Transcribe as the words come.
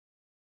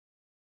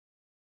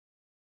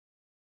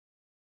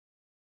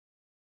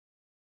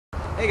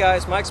Hey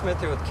guys, Mike Smith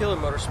here with Killer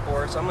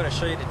Motorsports. I'm going to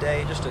show you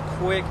today just a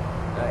quick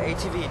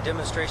ATV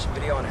demonstration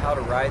video on how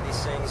to ride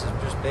these things.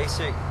 It's just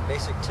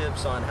basic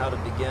tips on how to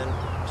begin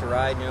to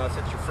ride. You know, if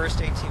it's your first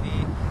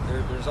ATV,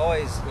 there's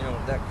always, you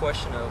know, that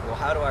question of, well,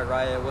 how do I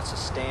ride it? What's the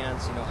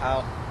stance? You know,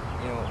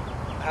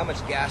 how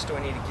much gas do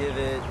I need to give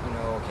it? You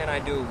know, can I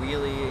do a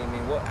wheelie? I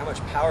mean, how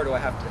much power do I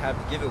have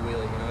to give a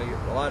wheelie? You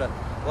know, a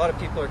lot of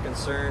people are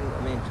concerned.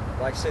 I mean,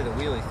 like I say, the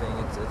wheelie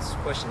thing, it's a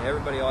question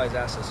everybody always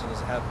asks us,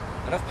 does it have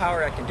enough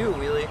power I can do a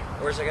wheelie,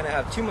 or is it going to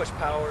have too much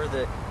power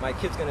that my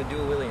kid's going to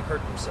do a wheelie and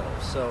hurt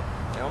themselves? So,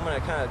 you know, I'm going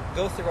to kind of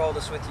go through all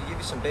this with you, give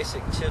you some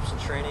basic tips and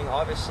training.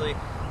 Obviously,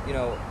 you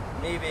know,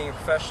 me being a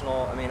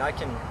professional, I mean, I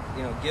can,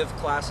 you know, give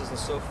classes and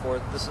so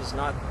forth. This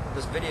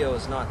video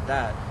is not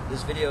that.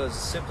 This video is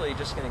simply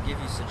just going to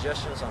give you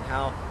suggestions on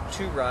how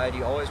to ride.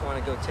 You always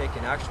want to go take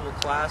an actual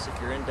class.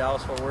 If you're in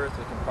Dallas-Fort Worth,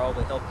 we can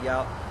probably help you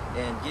out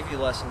and give you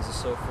lessons and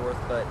so forth.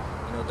 But,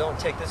 you know, don't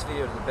take this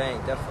video to the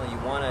bank. Definitely,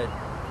 you want to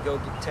go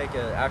take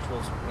an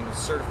actual, you know,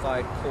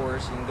 certified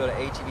course. You can go to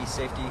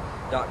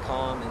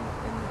atvsafety.com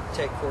and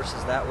take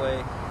courses that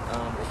way.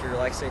 If you're,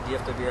 like, say,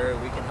 DFW area,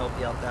 we can help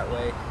you out that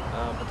way.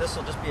 But this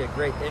will just be a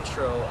great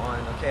intro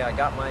on, okay, I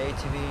got my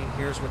ATV,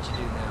 here's what you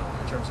do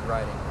now in terms of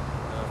riding.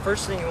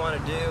 First thing you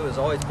want to do is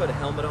always put a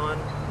helmet on.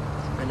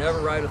 I never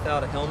ride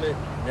without a helmet,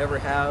 never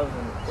have,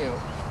 and, you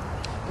know,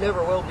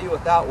 never will be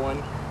without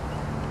one.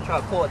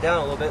 Try to pull it down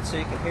a little bit so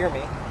you can hear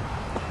me.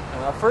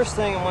 First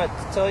thing I want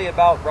to tell you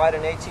about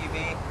riding an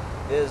ATV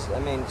is, I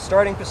mean,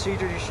 starting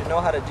procedure, you should know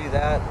how to do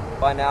that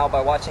by now by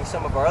watching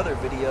some of our other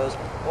videos.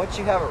 Once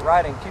you have it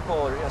riding, people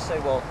are going to say,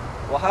 well,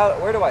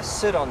 where do I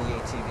sit on the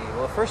ATV?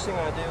 Well, the first thing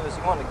you want to do is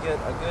you want to get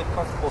a good,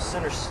 comfortable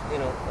center,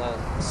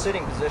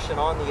 sitting position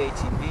on the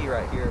ATV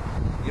right here.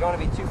 You don't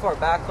want to be too far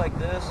back like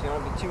this, you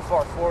don't want to be too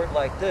far forward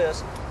like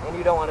this, and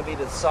you don't want to be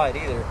to the side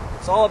either.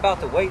 It's all about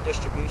the weight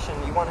distribution.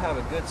 You want to have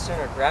a good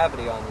center of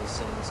gravity on these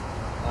things.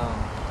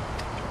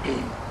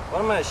 What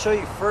I'm going to show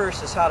you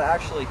first is how to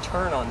actually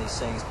turn on these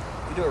things.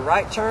 You do a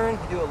right turn,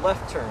 you do a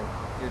left turn.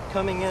 You're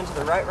coming into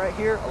the right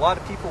here. A lot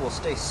of people will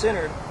stay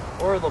centered,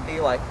 or they'll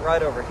be like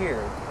right over here.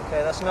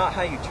 Okay, that's not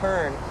how you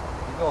turn.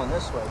 You're going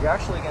this way. You're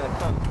actually going to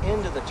come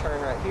into the turn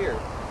right here.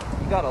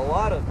 You got a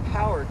lot of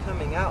power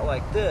coming out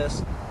like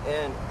this,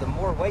 and the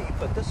more weight you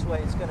put this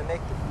way, it's going to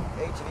make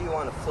the ATV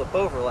want to flip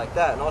over like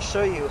that. And I'll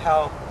show you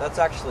how that's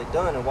actually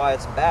done and why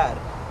it's bad.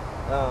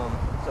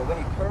 So when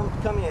you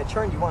come in a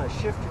turn, you want to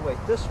shift your weight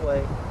this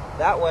way.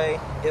 That way,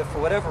 if for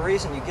whatever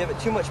reason you give it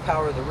too much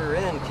power, the rear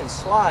end can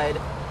slide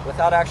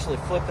without actually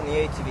flipping the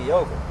ATV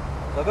over.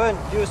 So I'll go ahead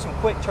and do some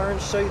quick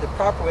turns, show you the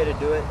proper way to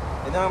do it,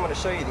 and then I'm going to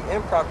show you the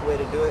improper way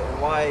to do it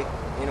and why,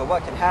 you know,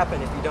 what can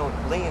happen if you don't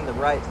lean the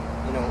right,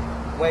 you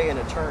know, way in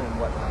a turn and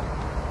whatnot.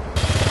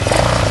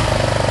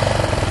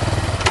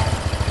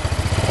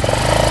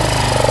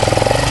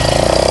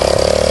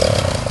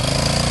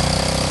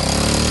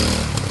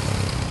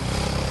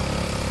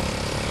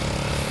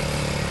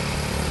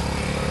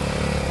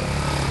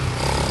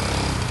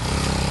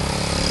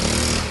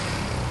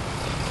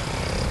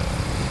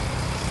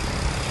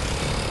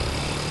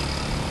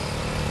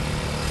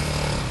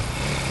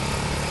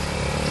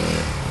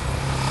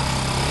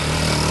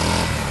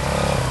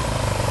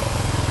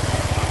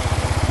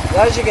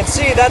 As you can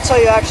see, that's how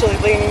you actually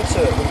lean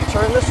into it. When you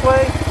turn this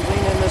way, you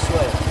lean in this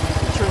way.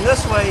 When you turn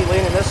this way, you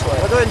lean in this way.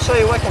 I'll go ahead and show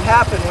you what can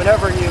happen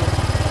whenever you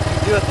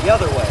do it the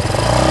other way.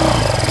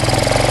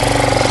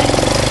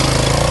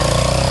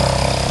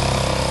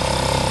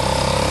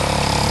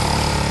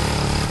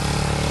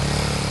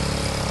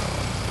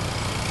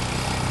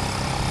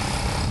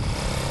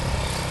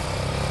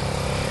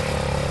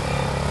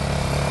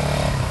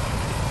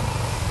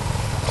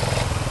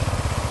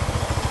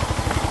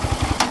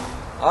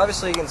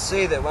 Obviously, you can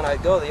see that when I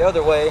go the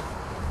other way,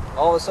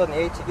 all of a sudden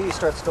the ATV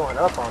starts going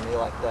up on me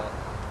like that.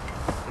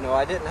 You know,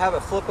 I didn't have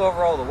it flip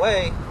over all the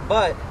way,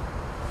 but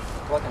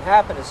what can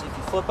happen is if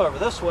you flip over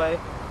this way,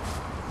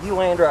 you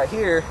land right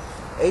here,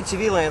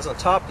 ATV lands on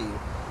top of you.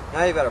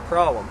 Now you've got a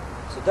problem.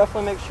 So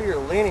definitely make sure you're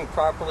leaning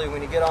properly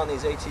when you get on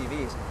these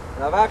ATVs.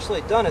 And I've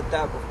actually done it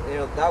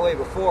that way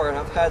before, and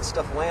I've had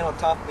stuff land on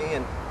top of me,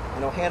 and,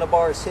 you know,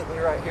 handlebars hit me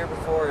right here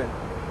before, and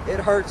it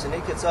hurts and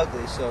it gets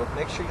ugly. So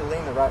make sure you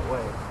lean the right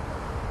way.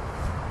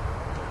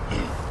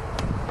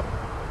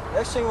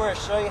 Next thing we're going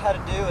to show you how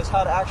to do is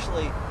how to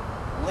actually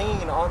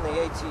lean on the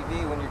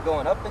ATV when you're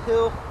going up a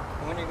hill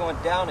and when you're going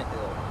down a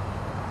hill.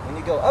 When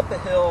you go up a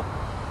hill,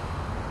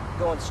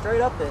 going straight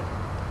up it,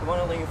 you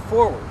want to lean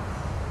forward.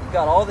 You've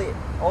got all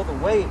the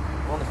weight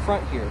on the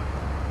front here.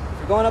 If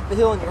you're going up the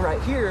hill and you're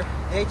right here,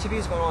 the ATV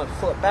is going to want to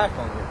flip back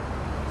on you.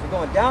 If you're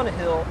going down a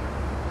hill,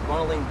 you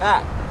want to lean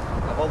back.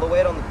 Have all the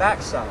weight on the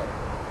back side,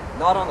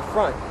 not on the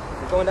front.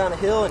 If you're going down a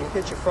hill and you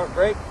hit your front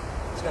brake,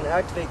 it's going to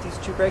activate these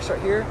two brakes right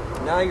here.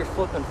 Now you're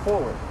flipping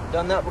forward. I've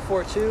done that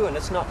before too, and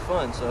it's not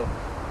fun. So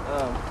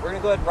we're going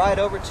to go ahead and ride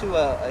over to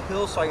a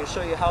hill so I can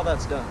show you how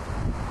that's done.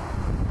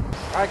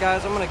 Alright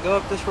guys, I'm going to go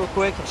up this real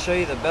quick and show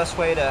you the best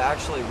way to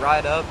actually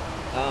ride up.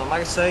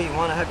 Like I say, you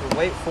want to have your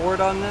weight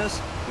forward on this.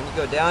 When you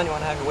go down, you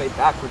want to have your weight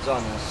backwards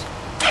on this.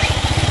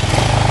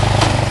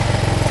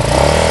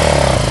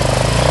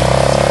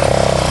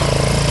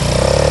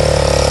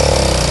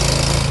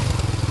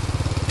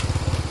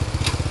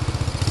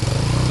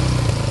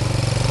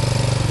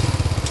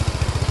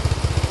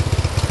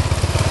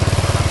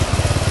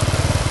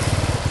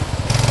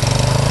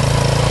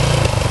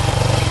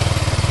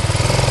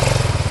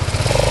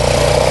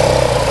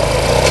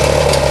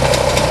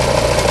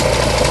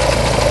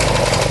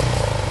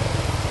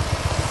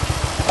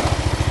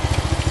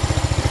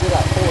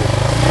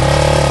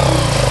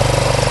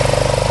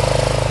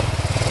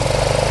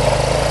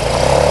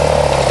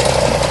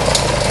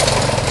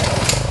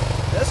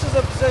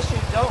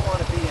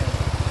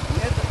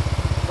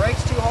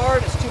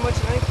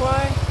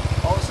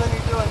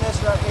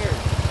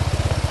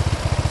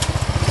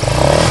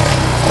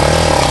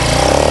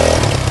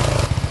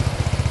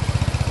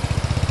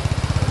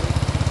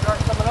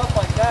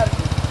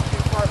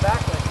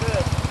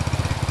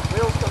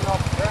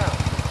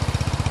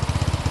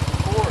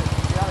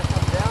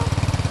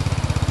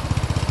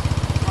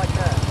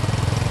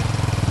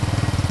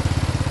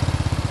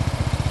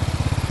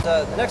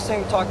 the next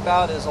thing we talk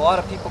about is a lot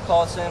of people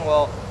call us in,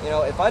 well, you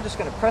know, if I'm just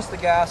going to press the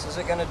gas, is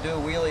it going to do a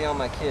wheelie on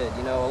my kid?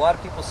 You know, a lot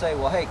of people say,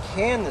 well, hey,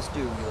 can this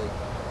do a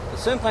wheelie? The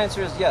simple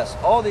answer is yes,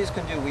 all these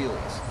can do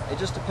wheelies. It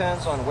just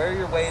depends on where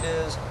your weight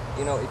is,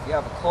 you know, if you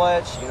have a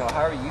clutch, you know,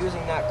 how are you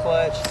using that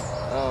clutch.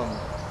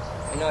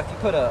 You know, if you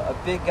put a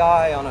big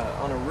guy on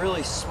a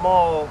really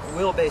small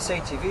wheelbase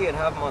ATV and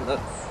have him on the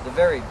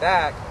very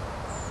back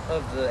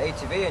of the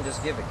ATV and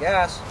just give it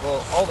gas,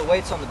 well, all the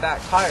weight's on the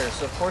back tire,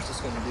 so of course it's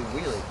going to do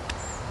wheelie.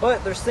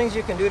 But there's things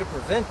you can do to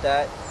prevent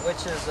that,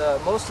 which is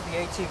most of the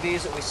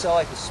ATVs that we sell,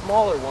 like the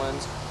smaller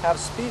ones, have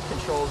speed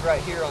controls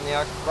right here on the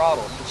actual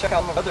throttle. You can check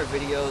out my other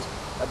videos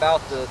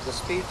about the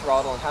speed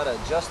throttle and how to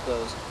adjust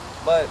those.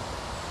 But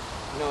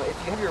you know, if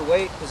you have your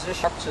weight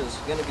position, which is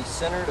going to be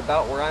centered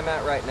about where I'm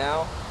at right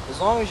now, as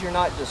long as you're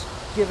not just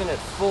giving it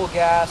full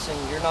gas and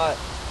you're not,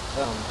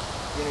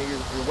 you know,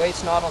 your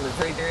weight's not on the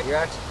very, you're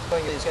actually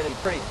going, it's going to be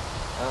pretty.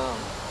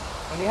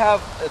 When you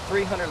have a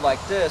 300 like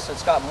this,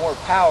 it's got more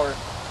power.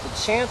 The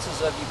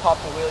chances of you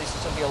popping wheelies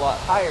is going to be a lot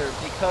higher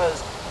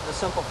because the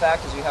simple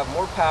fact is you have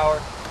more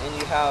power and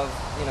you have,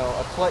 you know,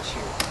 a clutch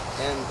here.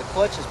 And the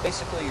clutch is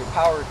basically your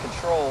power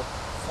control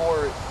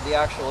for the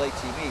actual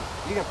ATV.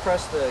 You can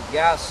press the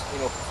gas, you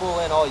know, full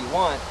in all you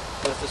want,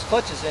 but if this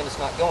clutch is in, it's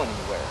not going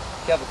anywhere.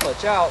 If you have the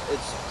clutch out,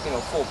 it's, you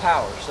know, full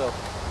power. So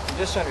you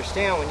just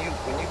understand when you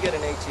get an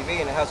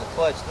ATV and it has a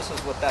clutch, this is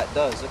what that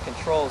does. It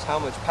controls how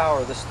much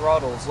power this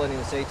throttle is letting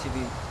this ATV,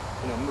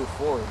 you know, move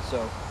forward.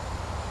 So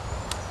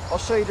I'll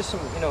show you just some,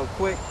 you know,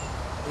 quick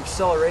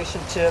acceleration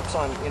tips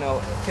on, you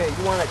know, okay,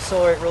 you want to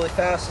accelerate really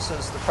fast, this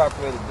is the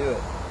proper way to do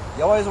it.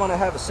 You always want to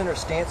have a center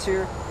stance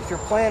here. If you're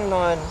planning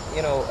on,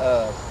 you know,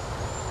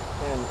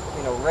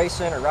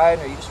 racing or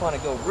riding, or you just want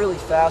to go really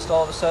fast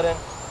all of a sudden,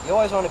 you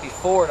always want to be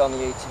forward on the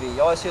ATV.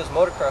 You always see those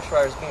motocross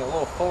riders being a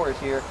little forward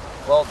here.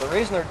 Well, the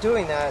reason they're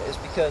doing that is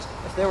because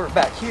if they were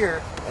back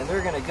here and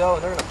they're going to go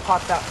and they're going to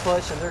pop that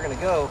clutch and they're going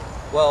to go,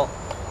 well,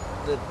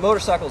 the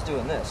motorcycle's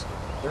doing this.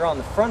 They're on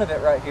the front of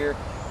it right here,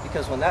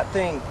 because when that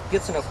thing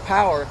gets enough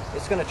power,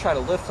 it's going to try to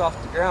lift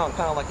off the ground,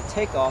 kind of like a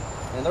takeoff,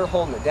 and they're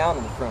holding it down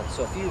in the front.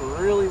 So if you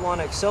really want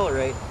to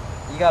accelerate,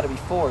 you got to be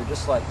forward,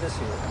 just like this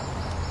here. So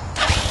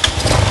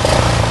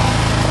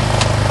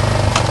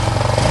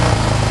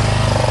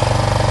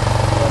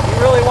if you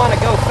really want to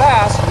go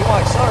fast and you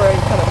want to accelerate,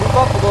 you kind of move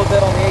up a little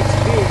bit on the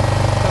ATV,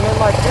 come in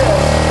like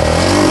this.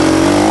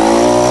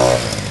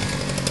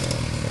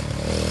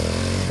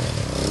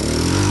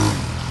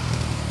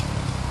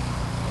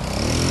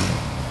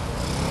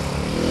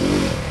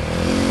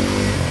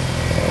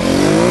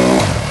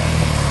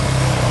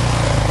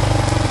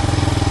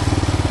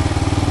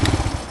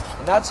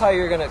 That's how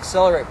you're going to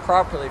accelerate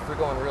properly if you're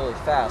going really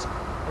fast.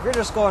 If you're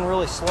just going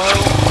really slow,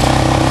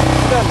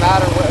 it doesn't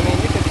matter what, I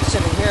mean, you could be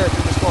sitting here if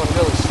you're just going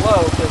really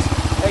slow because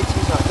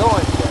ATV's not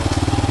going anywhere.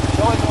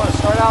 You always want to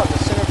start out in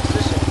the center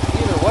position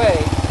either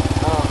way.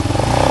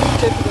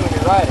 Typically when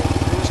you're riding,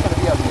 you're just going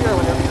to be up here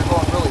whenever you're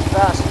going really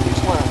fast and you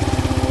just want to,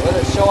 whether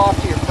it's show off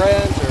to your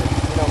friends or,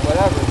 you know,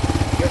 whatever.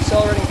 If you're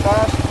accelerating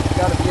fast, you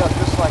got to be up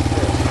just like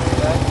this,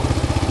 okay?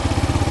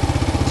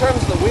 In terms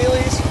of the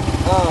wheelies,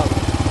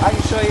 I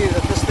can show you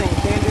that this thing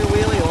can do a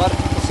wheelie. A lot of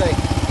people say,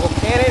 well,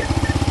 can it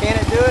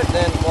do it?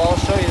 Then, well, I'll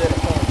show you that it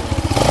can do it.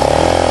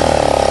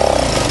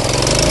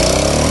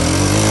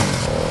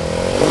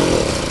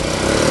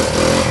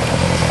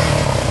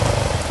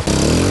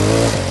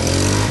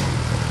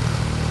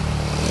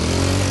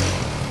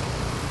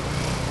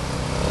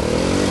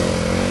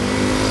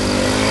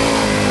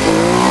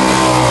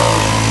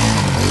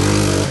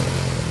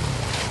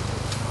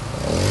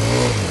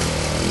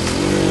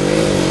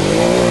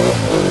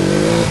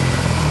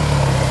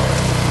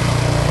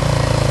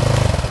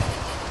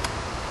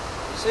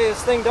 See,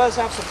 this thing does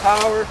have some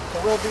power,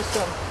 so we'll do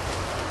some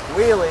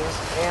wheelies.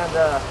 And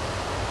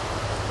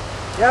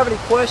if you have any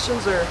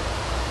questions or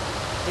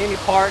need any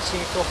parts, you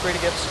can feel free to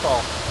give us a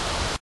call.